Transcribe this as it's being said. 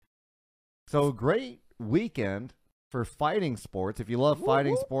So great weekend for fighting sports. If you love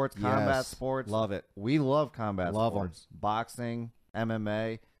fighting sports, combat Yes. sports, Love it. we love combat Love 'em. sports. Boxing,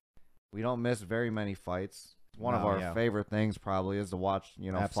 MMA. We don't miss very many fights. One of No, our yeah. favorite things probably is to watch,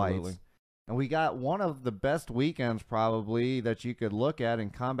 Absolutely. fights. And we got one of the best weekends probably that you could look at in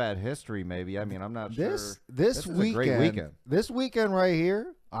combat history maybe. I mean, I'm not sure. This is a weekend, great weekend. This weekend right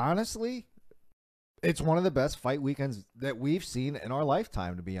here, honestly, it's one of the best fight weekends that we've seen in our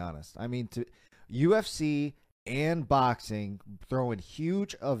lifetime, to be honest. I mean, to UFC and boxing throwing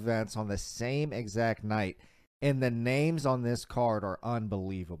huge events on the same exact night, and the names on this card are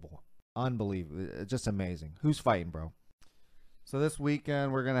unbelievable. Unbelievable. Just amazing. Who's fighting, bro? So this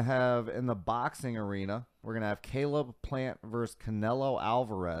weekend we're going to have in the boxing arena, we're going to have Caleb Plant versus Canelo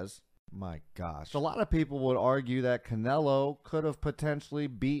Alvarez. My gosh. So a lot of people would argue that Canelo could have potentially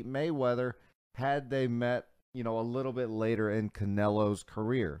beat Mayweather had they met, a little bit later in Canelo's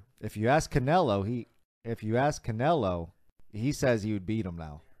career. If you ask Canelo, he says he would beat him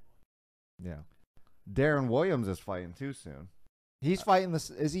now. Yeah. Darren Williams is fighting too soon. He's fighting this.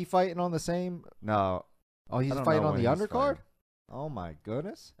 Is he fighting on the same? No. Oh, he's I don't fighting know on when the he's undercard. fighting. Oh my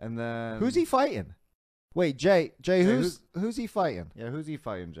goodness. And then Who's he fighting? Wait, Jay, who's he fighting? Yeah, who's he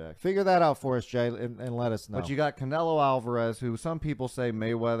fighting, Jack? Figure that out for us, Jay, and let us know. But you got Canelo Alvarez, who some people say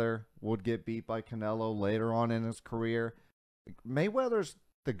Mayweather would get beat by Canelo later on in his career. Mayweather's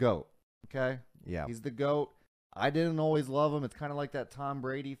the GOAT, okay? Yeah. He's the GOAT. I didn't always love him. It's kind of like that Tom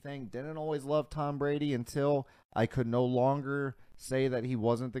Brady thing. Didn't always love Tom Brady until I could no longer say that he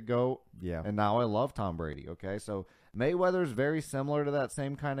wasn't the GOAT. Yeah. And now I love Tom Brady, okay? So Mayweather's very similar to that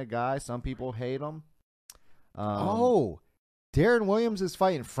same kind of guy. Some people hate him. Darren Williams is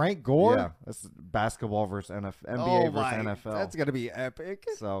fighting Frank Gore. Yeah, that's basketball versus NBA versus NFL. That's gonna be epic.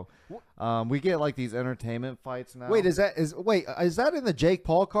 So, we get like these entertainment fights now. Wait, is that in the Jake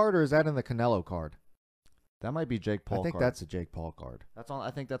Paul card or is that in the Canelo card? That might be Jake Paul. I think card. that's a Jake Paul card.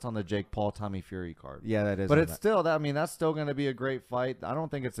 I think that's on the Jake Paul Tommy Fury card. Yeah, that is. But it's still that. I mean, that's still going to be a great fight. I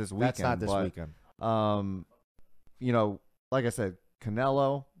don't think it's this weekend. That's not this weekend. Like I said,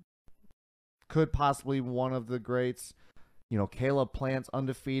 Canelo could possibly be one of the greats. Caleb Plant's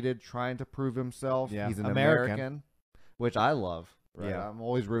undefeated, trying to prove himself. Yeah. He's an American. American, which I love. Right? Yeah. I'm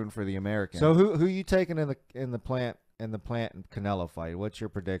always rooting for the American. So who you taking in the Plant and Canelo fight? What's your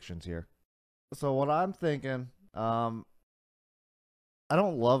predictions here? So what I'm thinking, I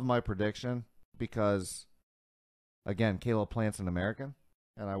don't love my prediction because, again, Caleb Plant's an American,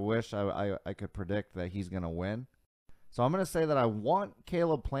 and I wish I could predict that he's going to win. So I'm going to say that I want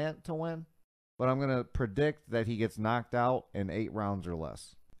Caleb Plant to win, but I'm going to predict that he gets knocked out in 8 rounds or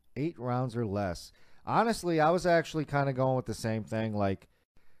less. 8 rounds or less. Honestly, I was actually kind of going with the same thing. Like,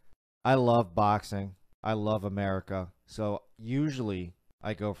 I love boxing. I love America. So usually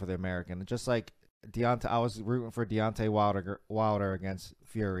I go for the American. Just like I was rooting for Deontay Wilder against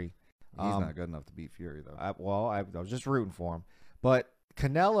Fury. He's not good enough to beat Fury, though. I was just rooting for him. But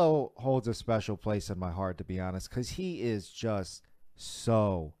Canelo holds a special place in my heart, to be honest, because he is just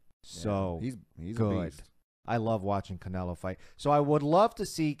so he's good. a beast. I love watching Canelo fight. So I would love to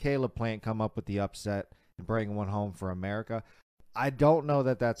see Caleb Plant come up with the upset and bring one home for America. I don't know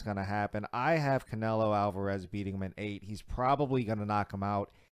that that's going to happen. I have Canelo Alvarez beating him in 8. He's probably going to knock him out.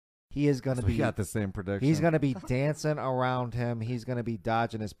 He is going to be. We got the same prediction. He's going to be dancing around him. He's going to be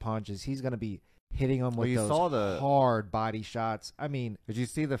dodging his punches. He's going to be hitting him with those hard body shots. I mean, did you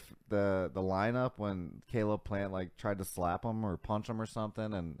see the lineup when Caleb Plant tried to slap him or punch him or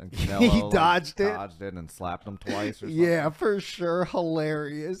something, and Canelo he dodged it and slapped him twice or something? Yeah, for sure,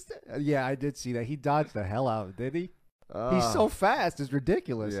 hilarious. Yeah, I did see that. He dodged the hell out of it, did he? He's so fast, it's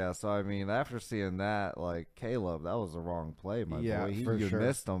ridiculous. Yeah, so I mean, after seeing that, Caleb, that was the wrong play, my boy. You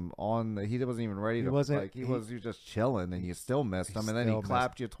missed him he wasn't even ready to. He was just chilling, and you still missed him, and then he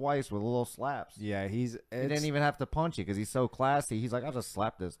clapped you twice with little slaps. Yeah, he didn't even have to punch you because he's so classy. He's like, I'll just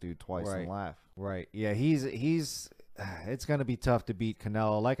slap this dude twice and laugh. Right. Yeah, he's. It's gonna be tough to beat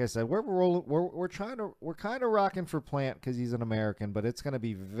Canelo. Like I said, we're kind of rocking for Plant because he's an American, but it's gonna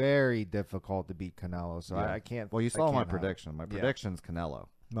be very difficult to beat Canelo. So I can't. Well, you saw my prediction. My prediction's Canelo.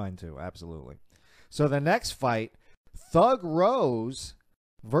 Mine too, absolutely. So the next fight, Thug Rose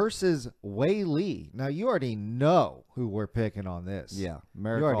versus Wei Lee. Now you already know who we're picking on this. Yeah,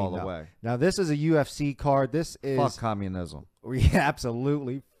 America all the way. Now this is a UFC card. This is fuck communism. Yeah,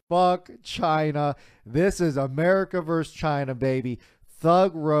 absolutely. Fuck China. This is America versus China, baby.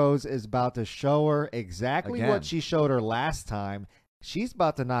 Thug Rose is about to show her exactly what she showed her last time. She's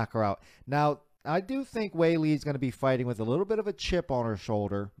about to knock her out. Now, I do think Wei Lee is going to be fighting with a little bit of a chip on her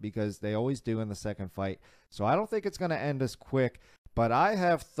shoulder because they always do in the second fight. So I don't think it's going to end as quick. But I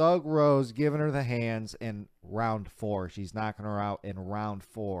have Thug Rose giving her the hands in round 4. She's knocking her out in round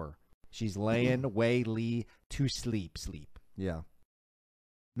 4. She's laying Wei Lee to sleep. Yeah.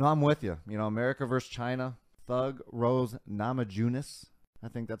 No, I'm with you. You know, America versus China. Thug Rose Namajunas. I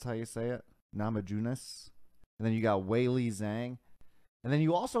think that's how you say it. Namajunas. And then you got Wei Lee Zhang. And then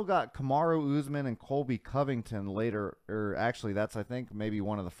you also got Kamaru Usman and Colby Covington later. Or actually, that's, I think, maybe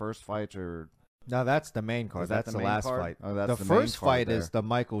one of the first fights. Or No, that's the main card. Is that That's the the main last card? fight. Oh, that's the the main first card fight there. is the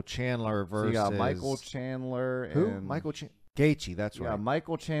Michael Chandler So versus you got Michael Chandler who? and Michael Gaethje. That's yeah, right.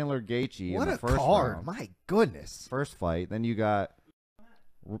 Michael Chandler Gaethje What in the a first card! round. My goodness. First fight. Then you got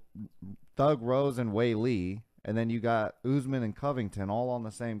Thug Rose and Wei Lee, and then you got Usman and Covington all on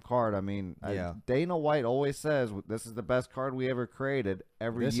the same card. I mean, Yeah. Dana White always says this is the best card we ever created.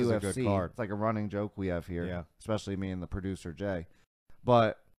 Every This is UFC, a good card. It's like a running joke we have here, Yeah. especially me and the producer Jay.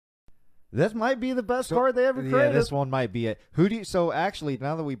 But this might be the best card they ever created. Yeah, this one might be it. Who do you? So actually,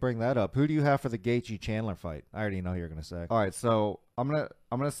 now that we bring that up, who do you have for the Gaethje Chandler fight? I already know who you're gonna say. All right, so I'm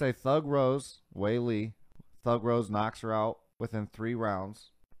gonna say Thug Rose, Wei Lee. Thug Rose knocks her out within 3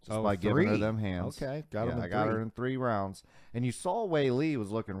 rounds just by giving her 3. them hands. Okay, got Yeah, him. I got her in 3 rounds. And you saw Wei Lee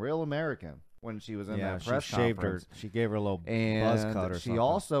was looking real American when she was in Yeah, that she press shaved conference. her. She gave her a little buzz And cut or she something.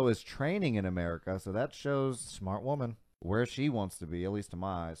 also is training in America, so that shows Smart woman. where she wants to be, at least to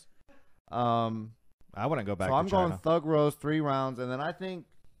my eyes. I wouldn't go back So to I'm going China. Thug Rose 3 rounds, and then I think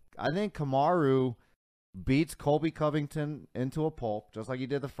Kamaru beats Colby Covington into a pulp, just like he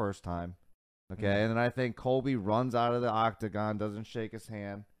did the first time. Okay, Mhm. and then I think Colby runs out of the octagon, doesn't shake his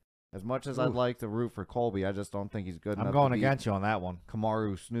hand. As much as I'd Oof. like to root for Colby, I just don't think he's good enough. I'm going to beat against you on that one.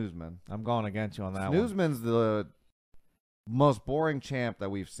 Kamaru Snoozman. I'm going against you on that one. Snoozman's the most boring champ that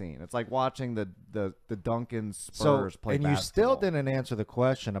we've seen. It's like watching the Duncan Spurs play and basketball. you still didn't answer the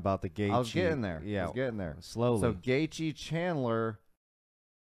question about the Gaethje. I was getting there. Yeah, I was getting there. slowly. So Gaethje Chandler,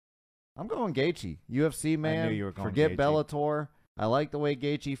 I'm going Gaethje. UFC man. you were going Forget Gaethje. Bellator. I like the way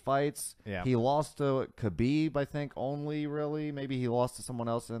Gaethje fights. Yeah. He lost to Khabib, I think, only really. Maybe he lost to someone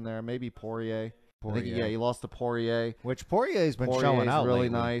else in there. Maybe Poirier. I think, yeah, he lost to Poirier. Which Poirier's been Poirier's showing out really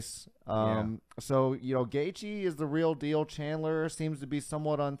lately. nice. So, you know, Gaethje is the real deal. Chandler seems to be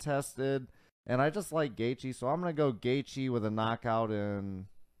somewhat untested. And I just like Gaethje, so I'm going to go Gaethje with a knockout in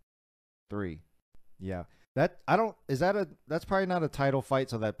 3. Yeah. That's probably not a title fight,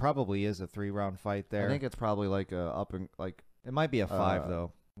 so that probably is a 3-round fight there. I think it's probably like a up and like it might be a 5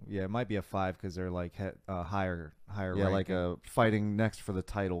 though. Yeah, it might be a 5 because they're like higher yeah, like ranking. a fighting next for the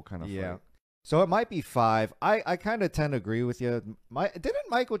title kind of Yeah. fight. So it might be 5. I kind of tend to agree with you. Didn't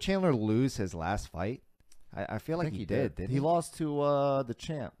Michael Chandler lose his last fight? I feel I like think he did. Didn't he? He lost to the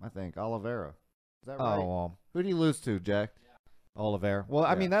champ, I think, Oliveira. Is that right? Oh, well, Who did he lose to, Jack? Oliveira. Well,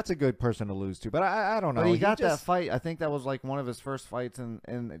 I Yeah. mean, that's a good person to lose to, but I don't know. But he got that just- fight. I think that was like one of his first fights in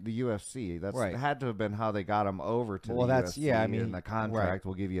the UFC. That's Right. had to have been how they got him over to Well, the that's- UFC. yeah, I mean, and the contract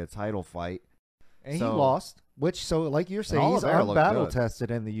will give you a title fight. And So- he lost, so like you're saying, he's Oliveira looked unbattle good. tested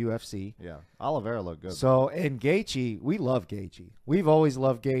in the UFC. Yeah, Oliveira looked good. So, and Gaethje, we love Gaethje. We've always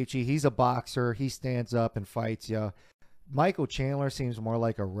loved Gaethje. He's a boxer. He stands up and fights you. Michael Chandler seems more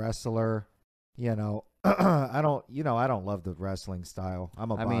like a wrestler. You know, I don't love the wrestling style.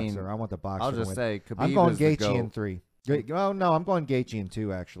 I'm a I boxer. mean, I want the boxer I'll to just win. say, Khabib I'm going is the Gaethje in GOAT. 3. Oh, no, I'm going Gaethje in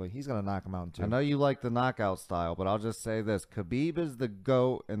 2, actually. He's going to knock him out in 2. I know you like the knockout style, but I'll just say this: Khabib is the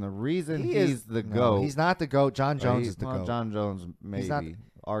GOAT, and the reason He he's is- the No, GOAT. he's not the GOAT. John Jones is the well, GOAT. John Jones, maybe, not-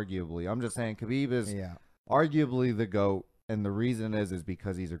 arguably. I'm just saying Khabib is Yeah. arguably the GOAT, and the reason is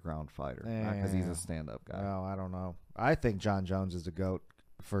because he's a ground fighter, not because he's Yeah. a stand-up guy. Well, I don't know. I think John Jones is the GOAT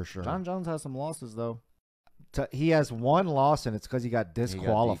for sure. John Jones has some losses, though. He has 1 loss, and it's because he got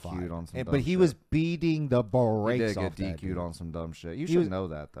disqualified. DQ'd on some And- dumb but he shit. was beating the He brakes did off get that DQ'd dude. on some dumb shit. You He should was- know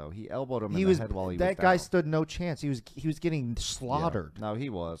that, though. He elbowed him He in was the head while he that was guy down. stood no chance. He was getting slaughtered. Yeah. No, he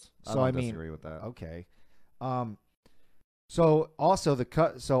was. I So, don't I mean, disagree with that. Okay. So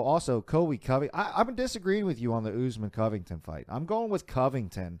also Colby Covington. I'm disagreeing with you on the Usman Covington fight. I'm going with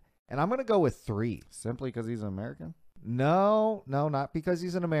Covington, and I'm going to go with 3. Simply because he's an American? No, not because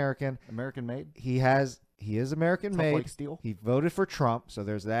he's an American. American made? He is American Tough made. like steel? He voted for Trump, so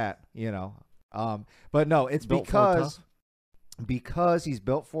there's that, But no, it's Built for because he's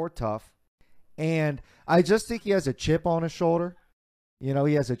built for tough, and I just think he has a chip on his shoulder. You know,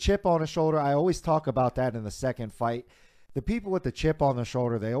 he has a chip on his shoulder. I always talk about that in the second fight. The people with the chip on the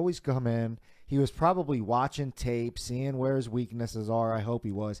shoulder, they always come in. He was probably watching tape, seeing where his weaknesses are. I hope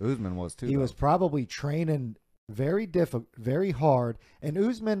he was. Usman was, too. He though. was probably training very hard, and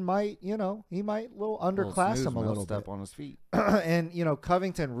Usman might, he might underclass him a little step bit. on his feet. And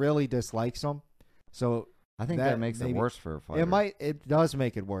Covington really dislikes him. So I think that makes it maybe- worse for a fighter. It does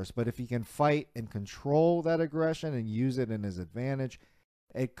make it worse, but if he can fight and control that aggression and use it in his advantage,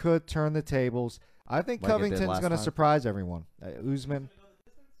 it could turn the tables. I think Like it did Covington's last going to time? surprise everyone. Usman.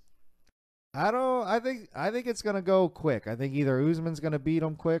 I think it's going to go quick. I think either Usman's going to beat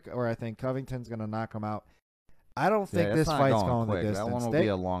him quick, or I think Covington's going to knock him out. I don't think Yeah, this it's not fight's going going the quick. distance. That one will They- be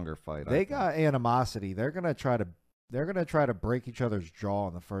a longer fight. I They think. got animosity. They're gonna try to break each other's jaw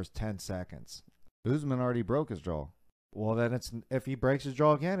in the first 10 seconds. Usman already broke his jaw. Well, then if he breaks his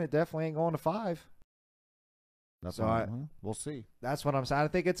jaw again, it definitely ain't going to 5. That's So why we'll see. That's what I'm saying. I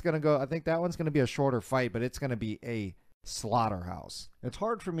think it's gonna go. I think that one's gonna be a shorter fight, but it's gonna be a slaughterhouse. It's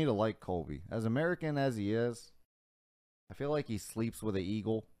hard for me to like Colby. As American as he is, I feel like he sleeps with an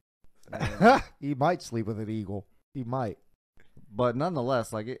eagle. He might sleep with an eagle. He might. But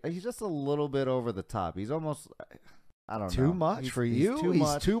nonetheless, like he's just a little bit over the top. He's almost, I don't know. Too much He's- for he's you? Too He's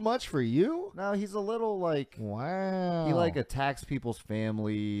much. too much for you? No, he's a little like Wow. he like attacks people's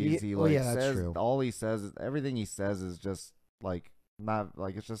families. He well, like yeah, that's says true. all he says is everything he says is just like not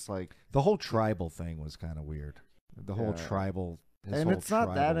like it's just like The whole tribal thing was kind of weird. The whole Yeah. tribal. his and whole it's not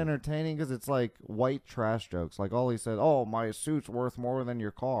that tribal- entertaining because it's like white trash jokes. Like all he said, "Oh, my suit's worth more than your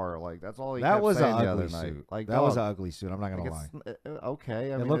car." Like that's all he That kept was an saying the ugly other night. suit. Like That was an dog, ugly suit. I'm not gonna lie. like, it's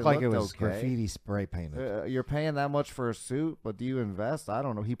okay. I It mean, looked like it looked was okay. graffiti spray painted. You're paying that much for a suit, but do you invest? I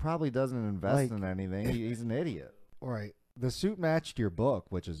don't know. He probably doesn't invest Like- in anything. He's an idiot. Right. The suit matched your book,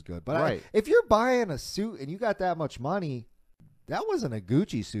 which is good. But Right. if you're buying a suit and you got that much money, that wasn't a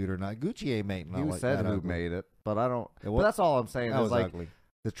Gucci suit or not. Gucci ain't making Who like said that who ugly. made it? But I don't. It But wa- that's all I'm saying. That Is was like ugly.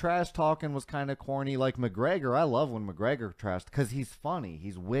 the trash talking was kind of corny. Like McGregor, I love when McGregor trashed because he's funny,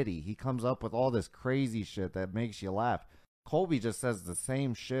 he's witty, he comes up with all this crazy shit that makes you laugh. Colby just says the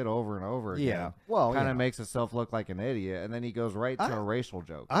same shit over and over again. Yeah. Well, kind yeah. of makes himself look like an idiot, and then he goes right to I- a racial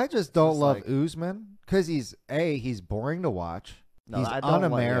joke. I just don't just love like- Usman because he's boring to watch. No, he's I don't like- yeah,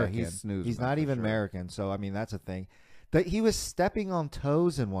 un-American. he's snoozing He's it not for even sure. American. So I mean, that's a thing. That he was stepping on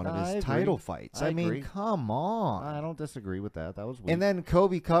toes in one of No, I his agree. title fights. I I mean, agree. come on. I don't disagree with that. That was weak. And then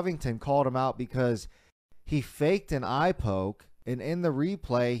Kobe Covington called him out because he faked an eye poke, and in the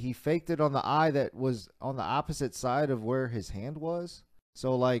replay, he faked it on the eye that was on the opposite side of where his hand was.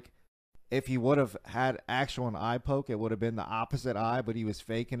 So, like, if he would have had actual an eye poke, it would have been the opposite eye, but he was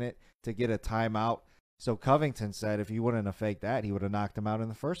faking it to get a timeout. So Covington said if he wouldn't have faked that, he would have knocked him out in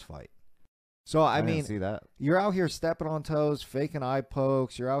the first fight. So, I didn't mean, see that. you're out here stepping on toes, faking eye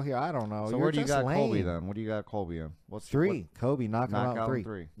pokes. You're out here, I don't know. So You're where do you just got Colby lame. then? What do you got Colby in? What's 3. Kobe knocking him out in knockout 3. in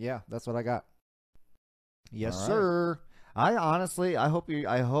 3. Yeah, that's what I got. Yes, All right. sir. I honestly, I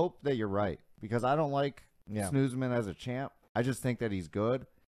hope that you're right because I don't like Yeah. Snoozman as a champ. I just think that he's good.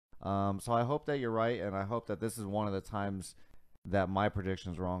 So I hope that you're right, and I hope that this is one of the times that my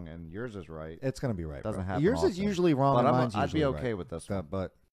prediction's wrong and yours is right. It's gonna be right. Doesn't bro. happen Yours is often. usually wrong. But and I'm, mine's I'd be usually okay right. with this one.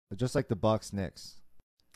 But just like the Bucks Knicks,